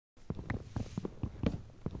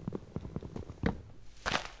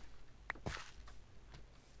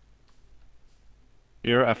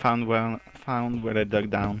Here I found where I dug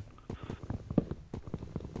down.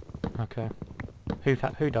 Okay.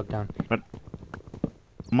 Who dug down? But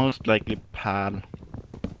most likely Pal.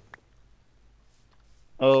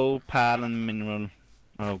 Oh, Pal and Mineral.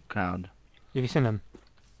 Oh god. Have you seen them?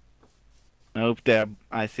 Nope,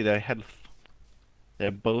 I see their health.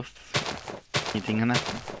 They're both eating an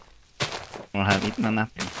apple. Or have eaten an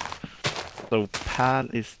apple. So Pal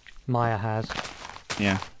is... Maya has.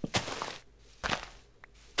 yeah.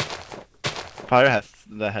 Fire has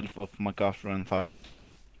the health of MacArthur and Fire.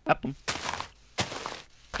 Apple.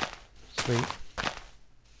 Sweet.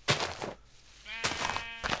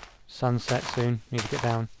 Sunset soon. Need to get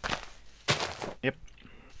down. Yep.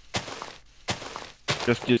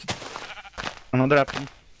 Just use another apple.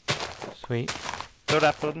 Sweet. Third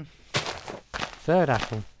apple. Third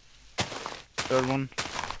apple. Third one.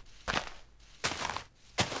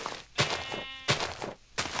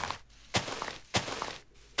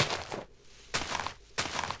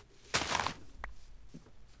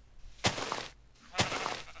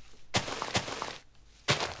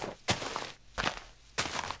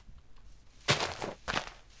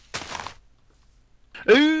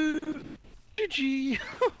 Ooh, GG!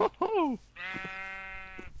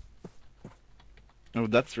 Oh,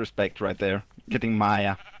 that's respect right there. Getting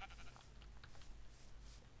Maya.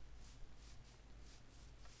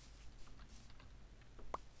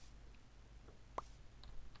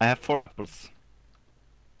 I have 4 apples.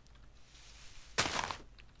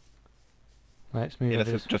 Let's move Yeah,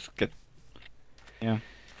 others. let's just get... yeah.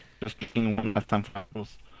 Just looking one last time for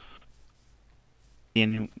apples.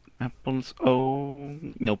 Any apples? Oh,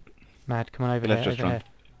 nope. Mad, come on over Let's here, just over run.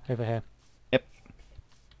 here. Over here. Yep.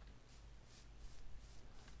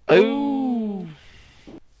 Oh!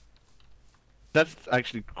 That's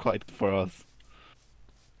actually quite good for us.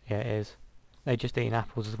 Yeah, it is. They just eating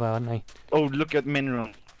apples as well, aren't they? Oh, look at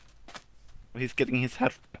Mineral. He's getting his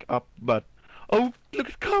head back up, but... oh, look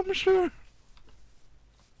at Commissioner!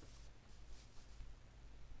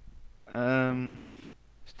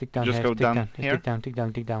 Let's dig down Just here, go let's dig down down, let's here? dig down, dig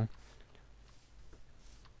down, dig down.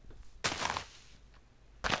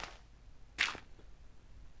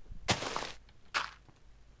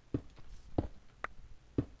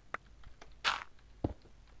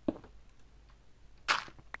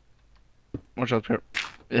 Watch out here.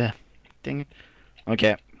 Yeah. Dang it.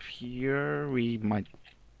 Okay. Here we might...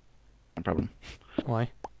 no problem. Why?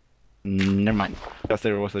 Never mind. Because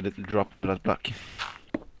there was a little drop blood block.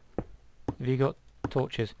 Have you got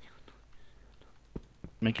torches?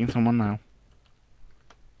 Making someone now.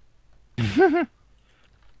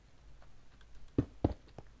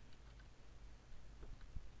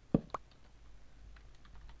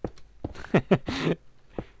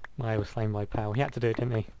 Maya was slain by Pal. He had to do it,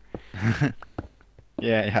 didn't he?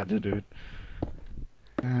 Yeah, I had to do it.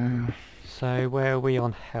 So, where are we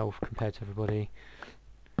on health compared to everybody?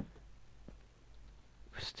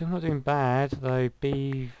 We're still not doing bad, though.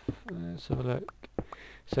 Beef... let's have a look.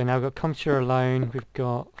 So now we've got Comture alone, we've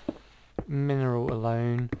got Mineral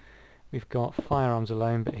alone, we've got Firearms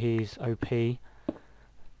alone, but he's OP.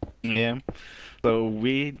 Yeah. So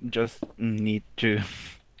we just need to...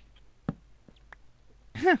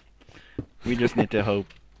 we just need to hope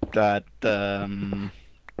that...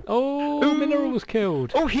 Oh, Ooh. Mineral was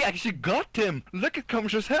killed! oh, he actually got him! Look at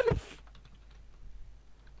Commissioner's health!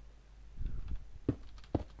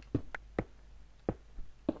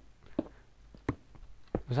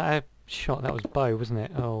 Was that a shot? That was bow, wasn't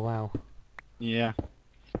it? Oh, wow. Yeah.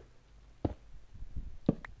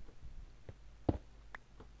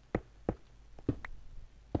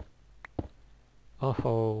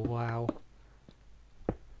 Oh, wow.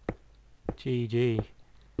 GG.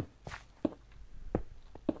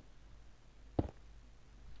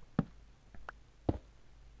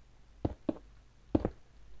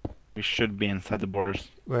 We should be inside the borders.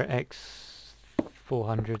 We're X400,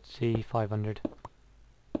 C500.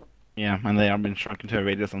 Yeah, and they have been shrunken to a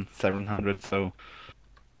radius on 700, so...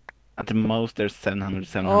 at the most there's 700,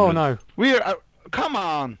 700. Oh no! We're... come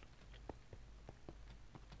on!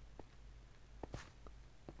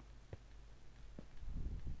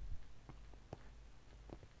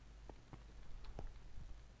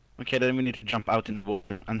 Okay, then we need to jump out in the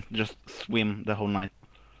water and just swim the whole night.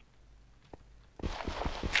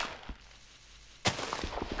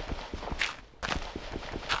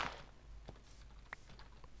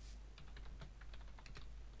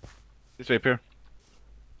 This way, Pierre.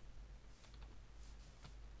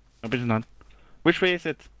 No, but it's not. Which way is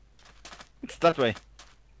it? It's that way.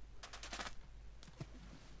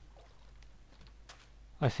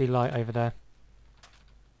 I see light over there.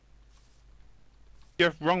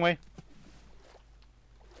 You're wrong way.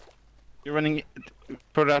 You're running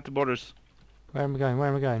further out the borders. Where am I going? Where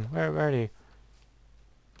am I going? Where are you?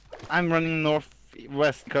 I'm running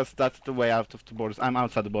northwest because that's the way out of the borders. I'm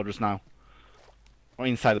outside the borders now. Or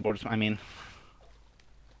inside the borders, I mean.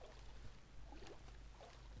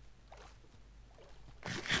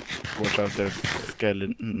 Watch out, there's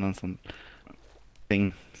skeletons and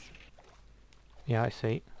things. Yeah, I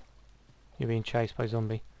see. You're being chased by a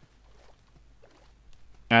zombie.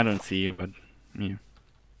 I don't see you, but yeah.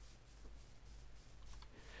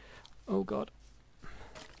 Oh god.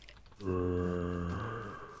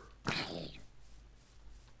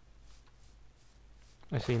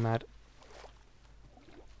 I see Mad.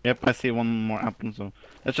 Yep, I see one more apple, so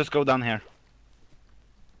let's just go down here.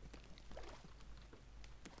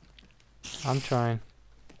 I'm trying.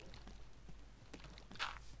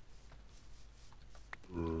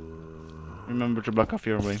 Remember to block off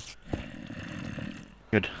your way.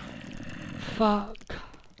 Good. Fuck.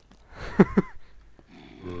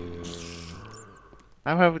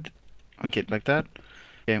 How have it? Okay, like that.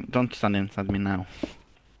 Okay, don't stand inside me now.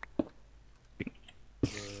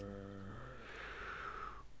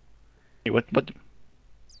 Hey, what?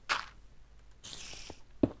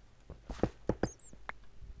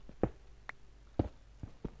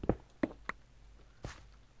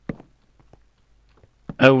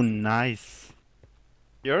 Oh, nice.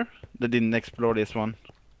 Sure? They didn't explore this one.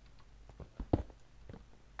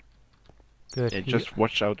 Good. Yeah, just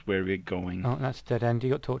watch out where we're going. Oh, that's dead end.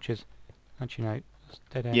 You got torches. Actually, no. That's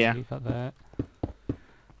dead end. Yeah. Leave that there.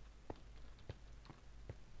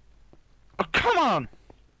 Oh, come on!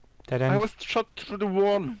 Dead I end. was shot through the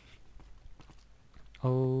wall.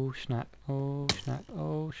 Oh snap. Oh snap.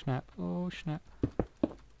 Oh snap. Oh snap.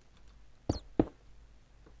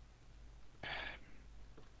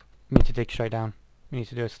 We need to dig straight down. We need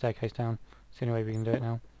to do a staircase down. It's the only way we can do it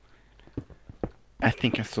now. I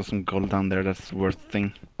think I saw some gold down there. That's the worst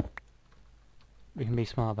thing. We can be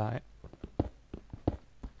smart about it.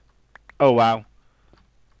 Oh, wow.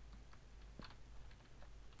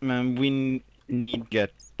 Man, we need to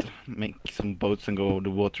make some boats and go over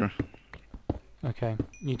the water. Okay,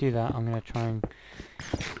 you do that. I'm gonna try and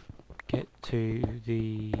get to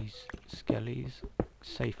these skellies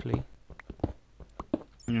safely.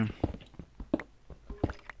 Yeah.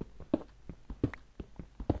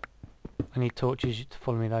 I need torches to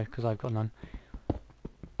follow me though, because I've got none.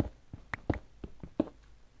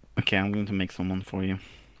 Okay, I'm going to make someone for you.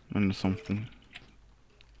 And something.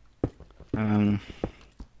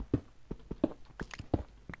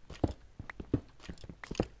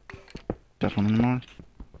 That one more.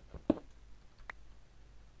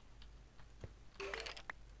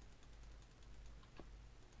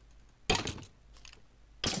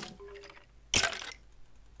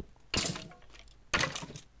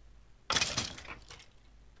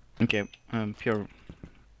 Okay, pure.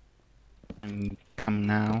 And come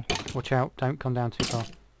now. Watch out! Don't come down too far.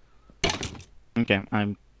 Okay,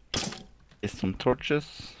 I'm. Get some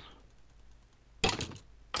torches.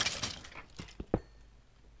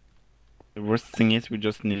 The worst thing is we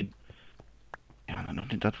just need. Yeah, I don't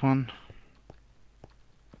need that one.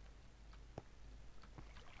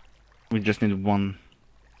 We just need one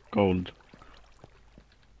gold.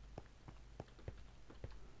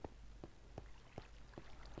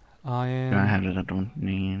 Iron. I have it, I don't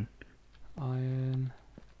need. Iron.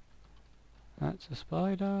 That's a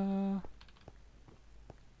spider.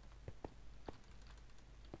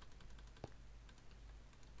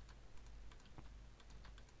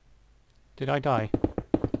 Did I die?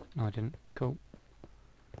 No, I didn't. Cool.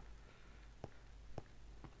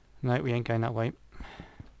 No, we ain't going that way.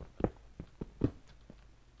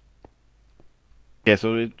 Yeah,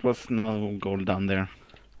 so it was no gold down there.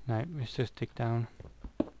 No, let's just dig down.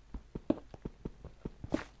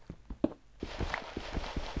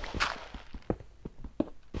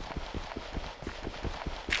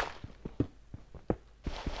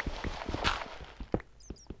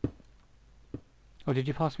 Oh, did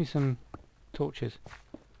you pass me some torches?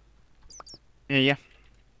 Yeah.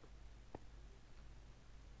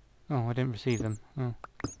 Oh, I didn't receive them. Oh.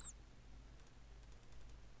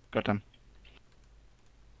 Got them.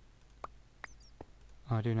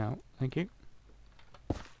 Oh, I do now. Thank you.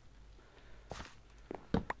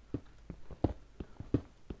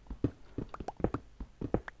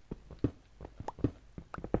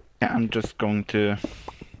 Yeah, I'm just going to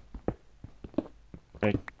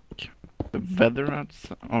check the weather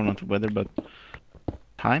outside. Or not the weather, but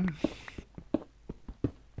time.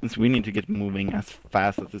 Since we need to get moving as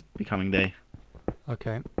fast as it's becoming day.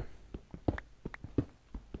 Okay.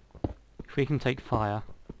 If we can take fire.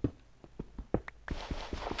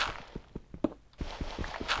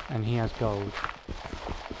 and he has gold.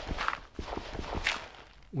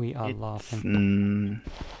 We are laughing.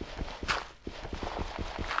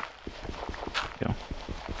 Yeah.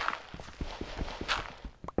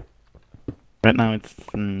 Right now it's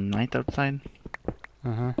night outside.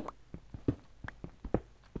 Uh-huh.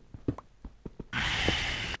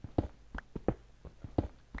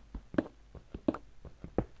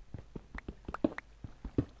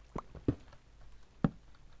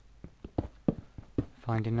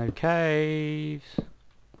 Finding no caves.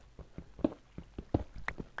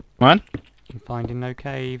 What? I'm finding no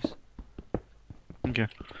caves. Okay.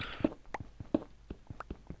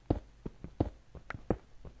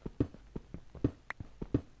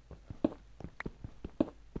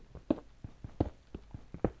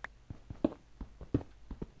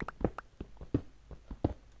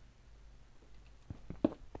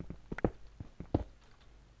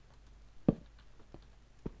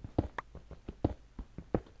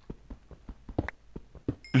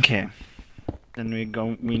 Okay. Then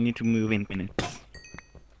we need to move in minutes.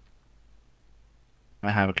 I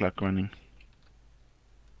have a clock running.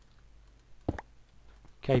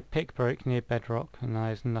 Okay, pick broke near bedrock, and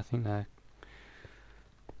there's nothing there.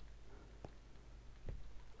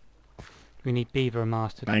 We need beaver and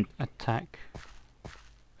master to attack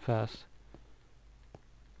first.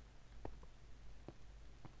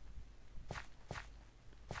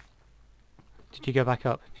 Did you go back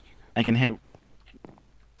up? I can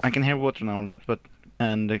hear water now, but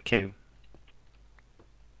and a cave.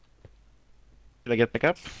 Should I get back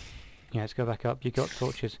up? Yeah, let's go back up. You got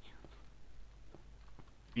torches.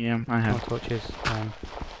 Yeah, I have. More torches and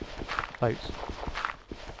boats.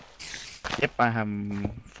 Yep, I have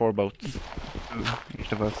 4 boats.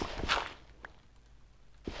 Each of us.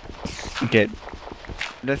 Okay,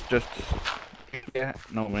 let's just. Yeah,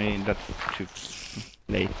 no, wait, that's too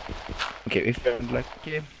late. Okay, if we're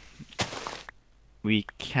lucky, we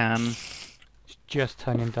can. It's just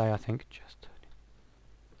turning day, I think. Just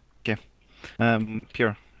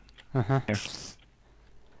Pure. turning. Here.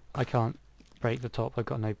 I can't break the top. I've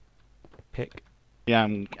got no pick. Yeah,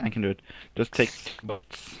 I can do it. Just take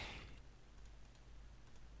boats.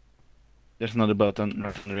 There's another boat on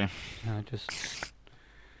artillery. No, just.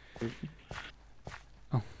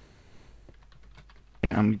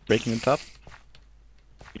 I'm breaking the top.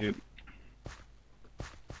 You.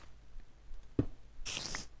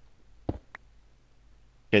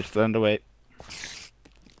 Okay, stand away.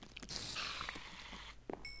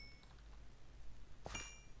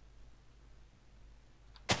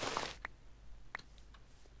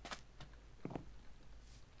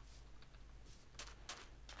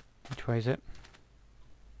 Which way is it?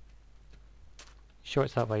 Sure,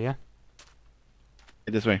 it's that way, yeah?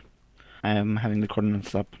 This way. I am having the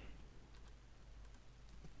coordinates up.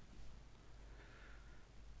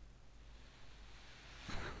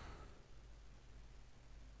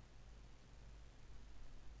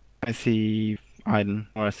 I see island,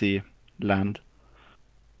 or I see land.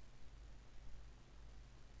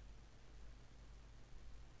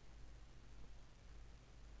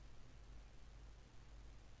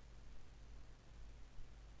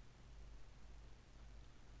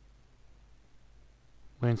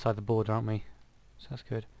 We're inside the border, aren't we? So that's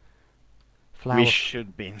good. We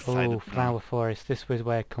should be inside. Oh, flower forest. This was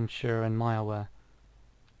where Comsure and Maya were.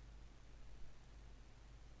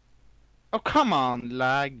 Oh, come on,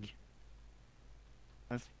 lag.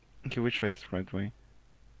 Okay, which way is the right way?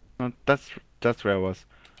 No, that's where I was.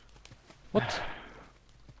 What?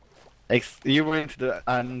 You were into the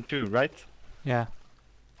island too, right? Yeah.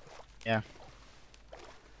 Yeah.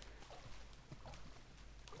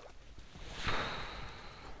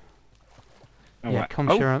 Oh, Yeah, right.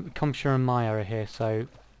 Comsure and Maya are here, so...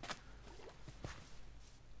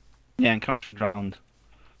 Yeah, and come around.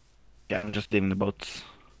 Yeah, I'm just leaving the boats.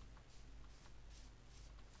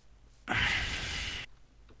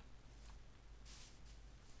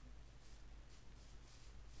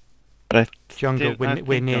 But Jungle,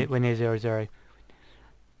 we're near 0-0.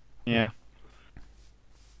 Yeah.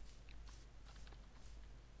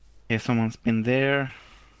 Yeah, someone's been there.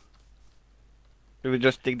 Should we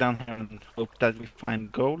just dig down here and hope that we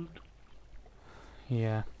find gold?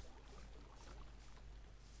 Yeah.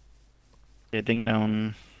 Yeah, dig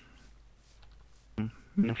down.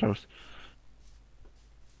 No flowers.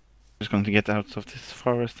 Just going to get out of this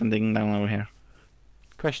forest and digging down over here.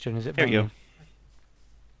 Question, is it Here we go. raining?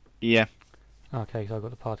 Yeah. Okay, so I've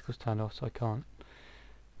got the particles turned off, so I can't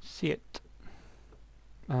see it.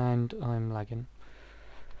 And I'm lagging.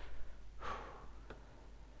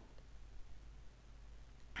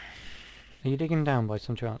 Are you digging down by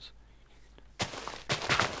some chance?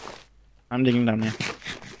 I'm digging down here.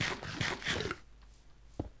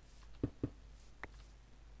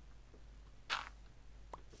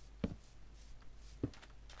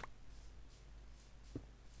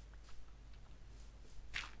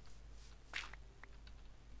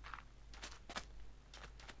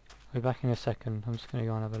 be back in a second. I'm just going to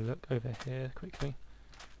go and have a look over here quickly.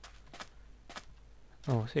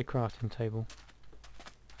 Oh, I see a crafting table.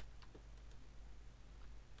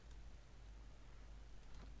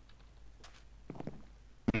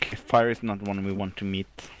 Okay, fire is not one we want to meet.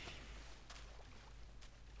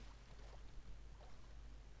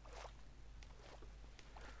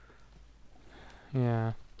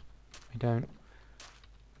 Yeah, we don't.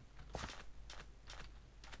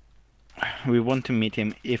 We want to meet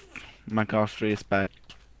him if MacArthur is back.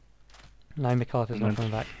 No, MacArthur's not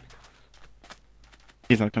coming back.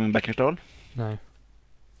 He's not coming back at all? No.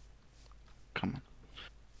 Come on.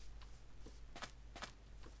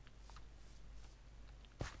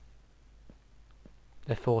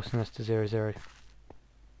 They're forcing us to 0-0.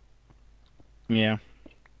 Yeah.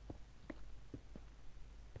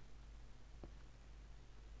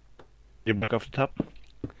 Did you block off the top?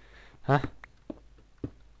 Huh?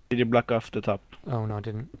 Did you block off the top? Oh no, I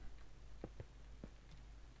didn't.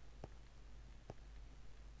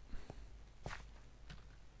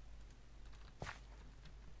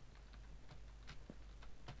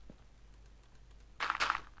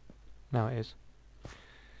 Now it is.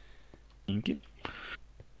 Thank you.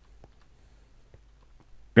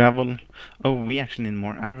 Gravel. Oh, we actually need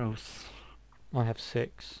more arrows. I have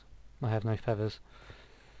 6. I have no feathers.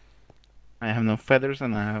 I have no feathers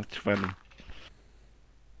and I have 12.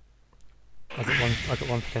 I got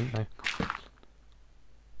one flint though.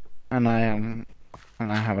 And I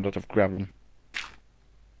have a lot of gravel.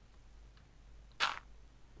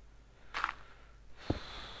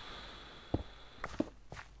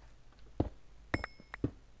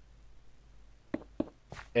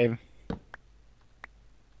 Okay.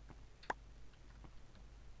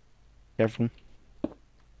 Careful.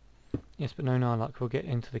 Yes, but no luck. We'll get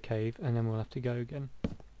into the cave and then we'll have to go again.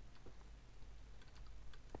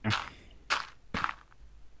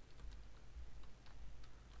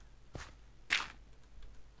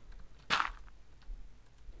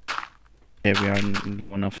 Yeah, we are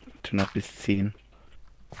low enough to not be seen.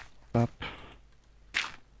 Up.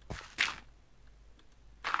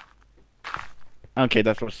 Okay,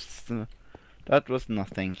 that was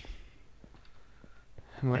nothing.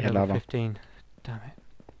 And we're at Yeah, level lava. 15. Damn it.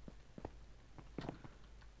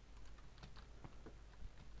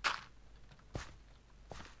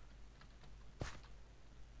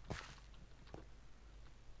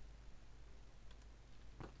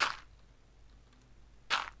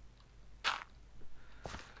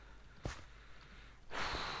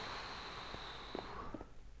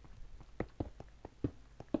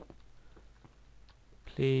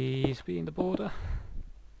 Please be in the border.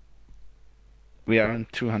 We are on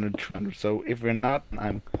 200, so if we're not,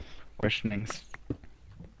 I'm questioning.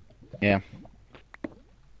 Yeah.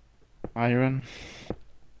 Iron.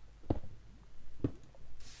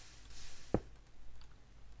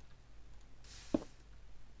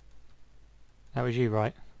 That was you,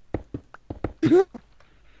 right?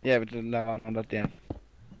 Yeah, but the lava not at the end.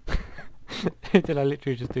 Did I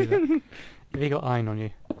literally just do that? Have you got iron on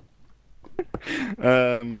you?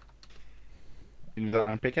 You need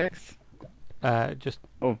an pickaxe? Just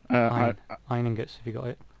Oh, iron. Iron ingots, have you got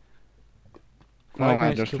it? No, 5 I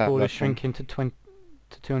minutes just till have border that shrink into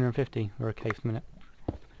 250. We're okay for a minute.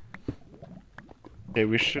 okay,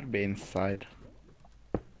 we should be inside.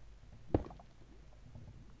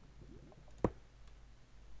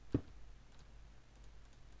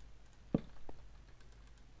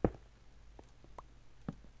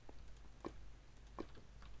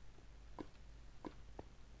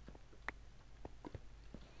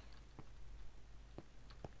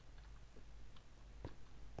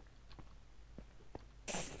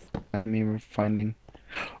 I mean, we're finding.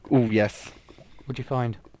 Oh yes, What'd you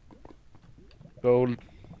find? gold.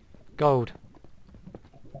 Gold.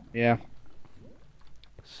 Yeah,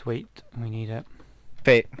 Sweet. We need it.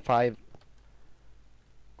 5.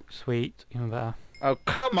 Sweet. Even better. Oh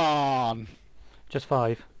come on! Just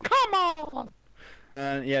 5. Come on!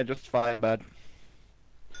 Yeah, just 5, but.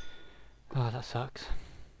 Oh, that sucks.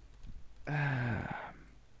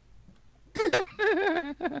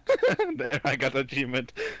 There, I got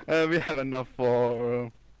achievement. We have enough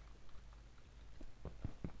for.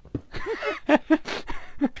 I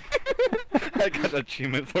got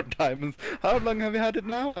achievement for diamonds. How long have we had it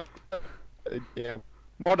now? Yeah,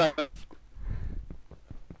 more diamonds.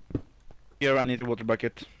 Here, I need a water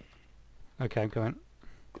bucket. Okay, go on.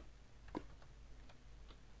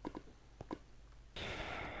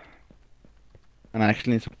 And I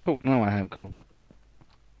actually need some. Oh no, I have gold.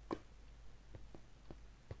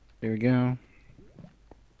 Here we go.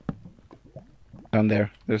 Down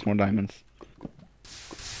there, there's more diamonds.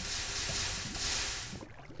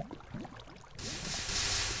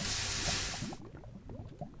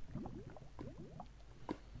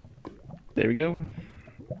 There we go.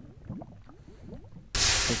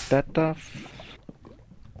 Take that off.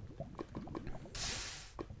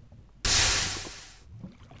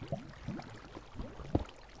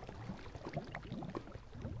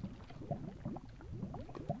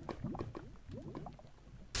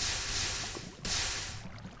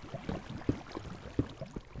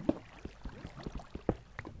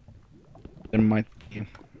 There might be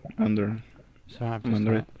under So I've just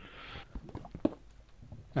under done it. it.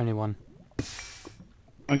 Only one.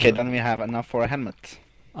 Okay, then we have enough for a helmet.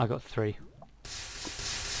 I got 3.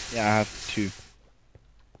 Yeah, I have 2.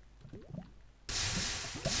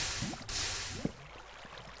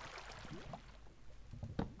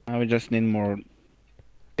 Now we just need more.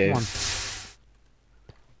 Okay. 1.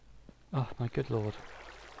 Oh my good lord.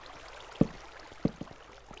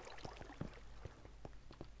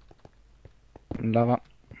 Lava.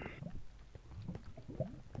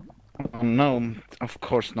 Oh no, of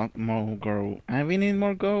course not more gold. And we need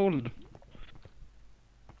more gold.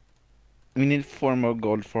 We need 4 more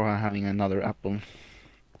gold for having another apple.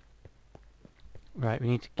 Right, we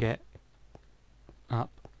need to get up.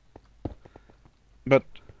 But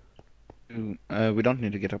we don't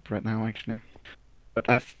need to get up right now, actually. But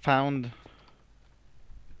I found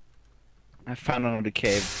another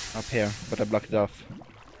cave up here, but I blocked it off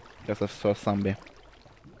because I saw a zombie.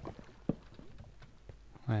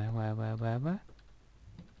 Where?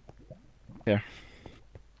 Here.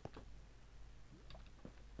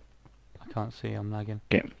 I can't see, I'm lagging.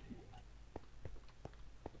 Okay.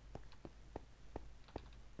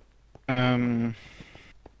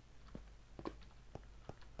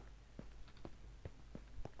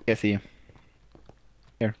 I see you.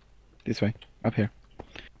 Here. This way. Up here.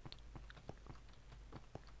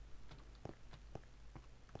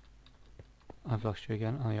 I've lost you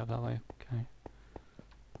again. Oh, yeah, that way. Okay.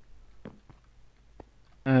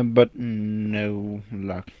 But no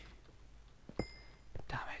luck.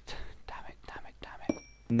 Damn it.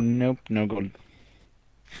 Nope, no gold.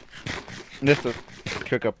 Just to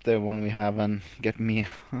cook up the one we have and get me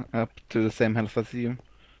up to the same health as you.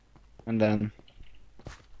 And then...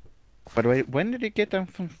 By the way, when did you get down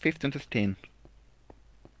from 15 to 13?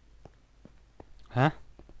 Huh?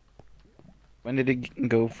 When did it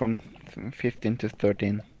go from 15 to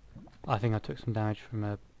 13? I think I took some damage from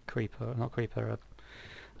a creeper. Not creeper,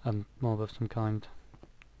 a mob of some kind.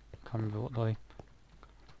 Can't remember what body.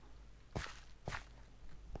 Are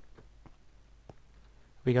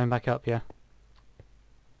we going back up, yeah?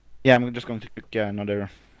 Yeah, I'm just going to cook another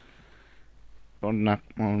golden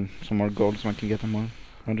apple, or some more gold so I can get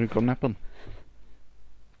another golden apple.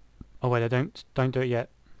 Oh wait, don't do it yet.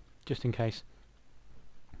 Just in case.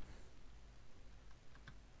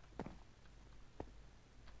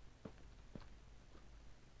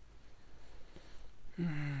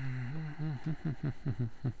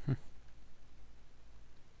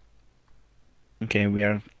 Okay, we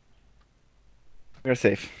are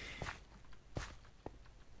safe.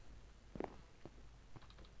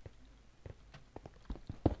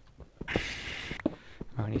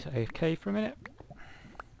 I need to AFK for a minute.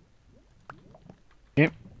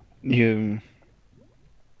 Yep. You...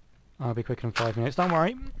 I'll be quicker than 5 minutes, don't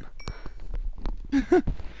worry.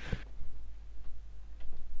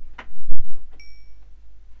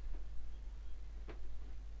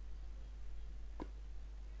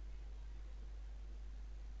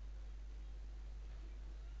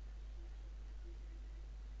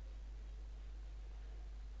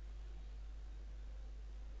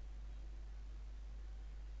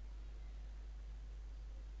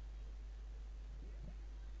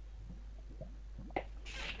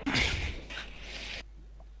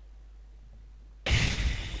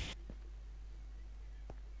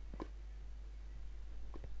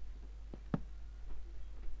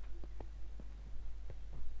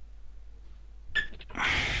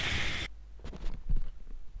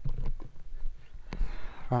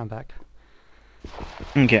 Right, I'm back.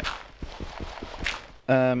 Okay.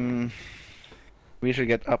 We should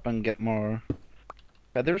get up and get more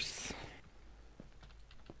feathers.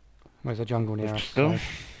 Where's the jungle near us? Let's go. So.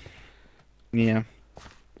 Yeah.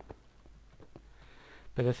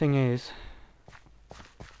 But the thing is...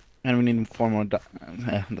 And we need 4 more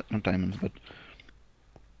not diamonds, but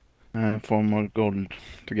 4 more gold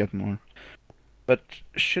to get more. But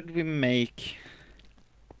should we make...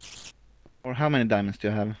 Or how many diamonds do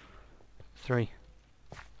you have? 3.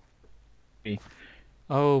 3.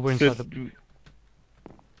 Oh, we're inside the...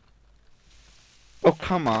 Oh,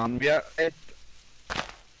 come on, we are at...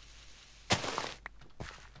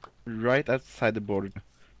 Right outside the border.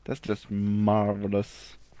 That's just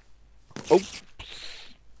marvelous. Oops!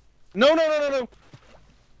 No!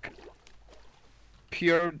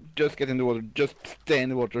 Pure, just get in the water. Just stay in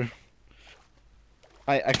the water.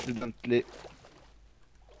 I accidentally...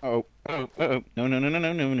 Oh. No.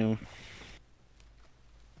 No.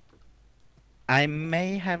 I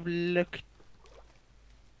may have looked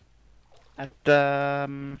at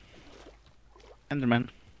the Enderman.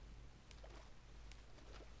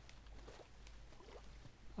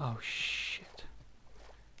 Oh shit.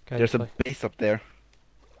 Go There's this a way. base up there.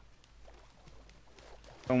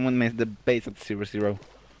 Someone made the base at 0-0.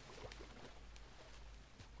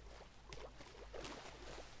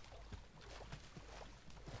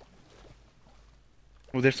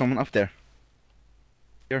 Oh, there's someone up there.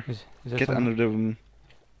 Here, Is there get someone? under the...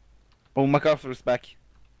 Oh, MacArthur's back.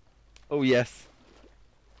 Oh, yes.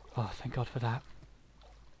 Oh, thank God for that.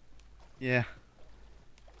 Yeah.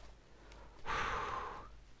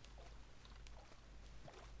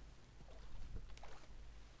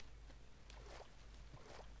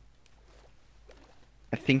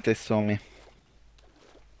 I think they saw me.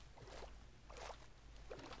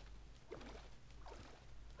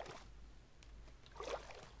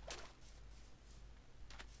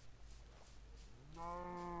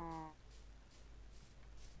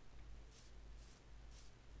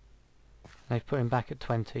 They've put him back at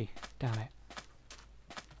 20. Damn it.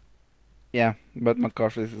 Yeah, but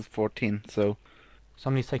MacArthur's is 14, so...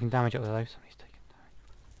 Somebody's taking damage up there though. Somebody's taking damage.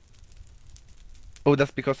 Oh,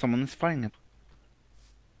 that's because someone is firing it.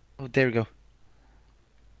 Oh, there we go.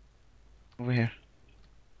 Over here.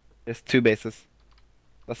 There's 2 bases.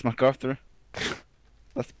 That's MacArthur.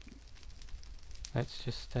 That's... Let's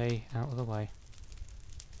just stay out of the way.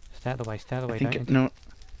 Stay out of the way, stay out of the I way, think... don't... No.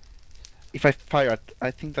 If I fire it,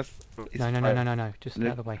 I think that's... No. Just stay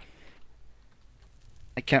out of the way.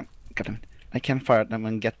 I can't... God damn it. I can't fire at them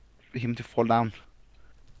and get him to fall down.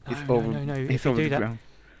 He's over... No. He's over the ground.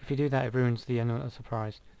 If you do that, it ruins the element of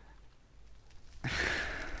surprise.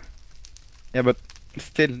 Yeah, but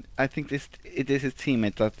still, I think it is his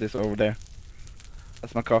teammate that is over there.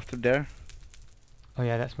 That's MacArthur there. Oh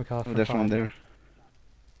yeah, that's MacArthur. Oh, there's one there.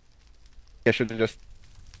 Yeah, should I just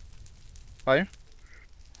fire?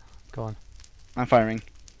 Go on. I'm firing.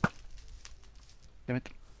 Damn it.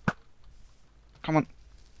 Come on.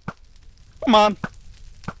 Come on!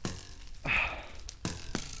 I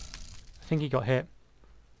think he got hit.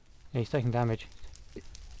 Yeah, he's taking damage.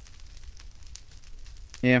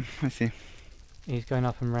 Yeah, I see. He's going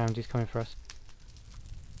up and round, he's coming for us.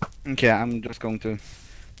 Okay, I'm just going to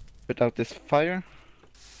put out this fire.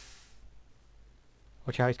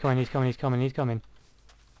 Watch out, he's coming.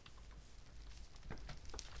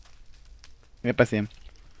 Yep, I see him.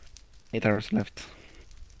 8 hours left.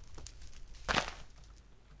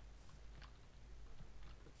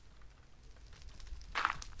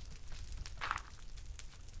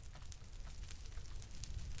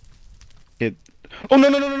 Okay. Oh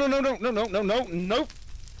no!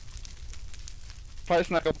 Fire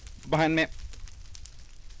snuck up behind me.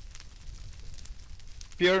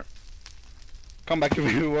 Pure. Come back to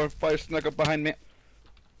where you were. Fire snuck up behind me.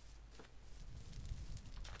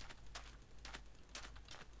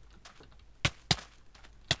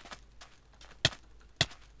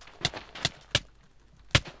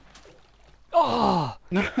 Oh!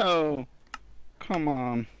 No! Come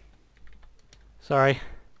on. Sorry.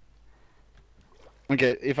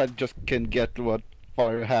 Okay, if I just can get what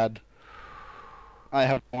fire had. I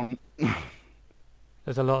have one.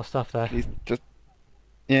 There's a lot of stuff there. Please, just...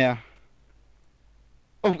 Yeah.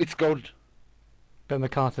 Oh, it's gold. But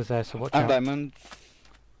MacArthur's there, so watch And out. diamonds.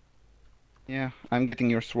 Yeah, I'm getting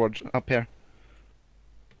your sword up here.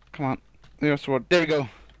 Come on, your sword. There we go.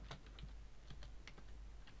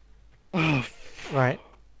 Oh, Right,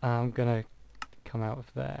 I'm gonna come out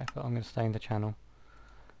of there, but I'm gonna stay in the channel.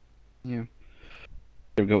 yeah.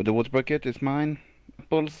 There we go. The water bucket is mine.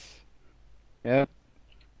 Apples. Yeah.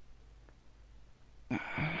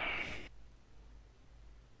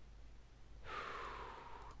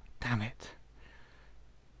 Damn it.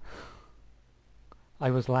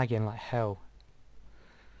 I was lagging like hell.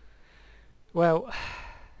 Well...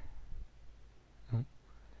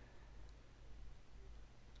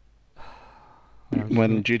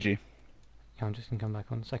 When GG. Yeah, I'm just gonna come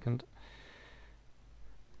back on a second.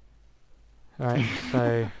 Alright,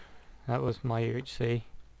 so that was my UHC.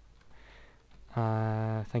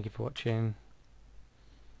 Thank you for watching.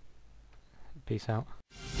 Peace out.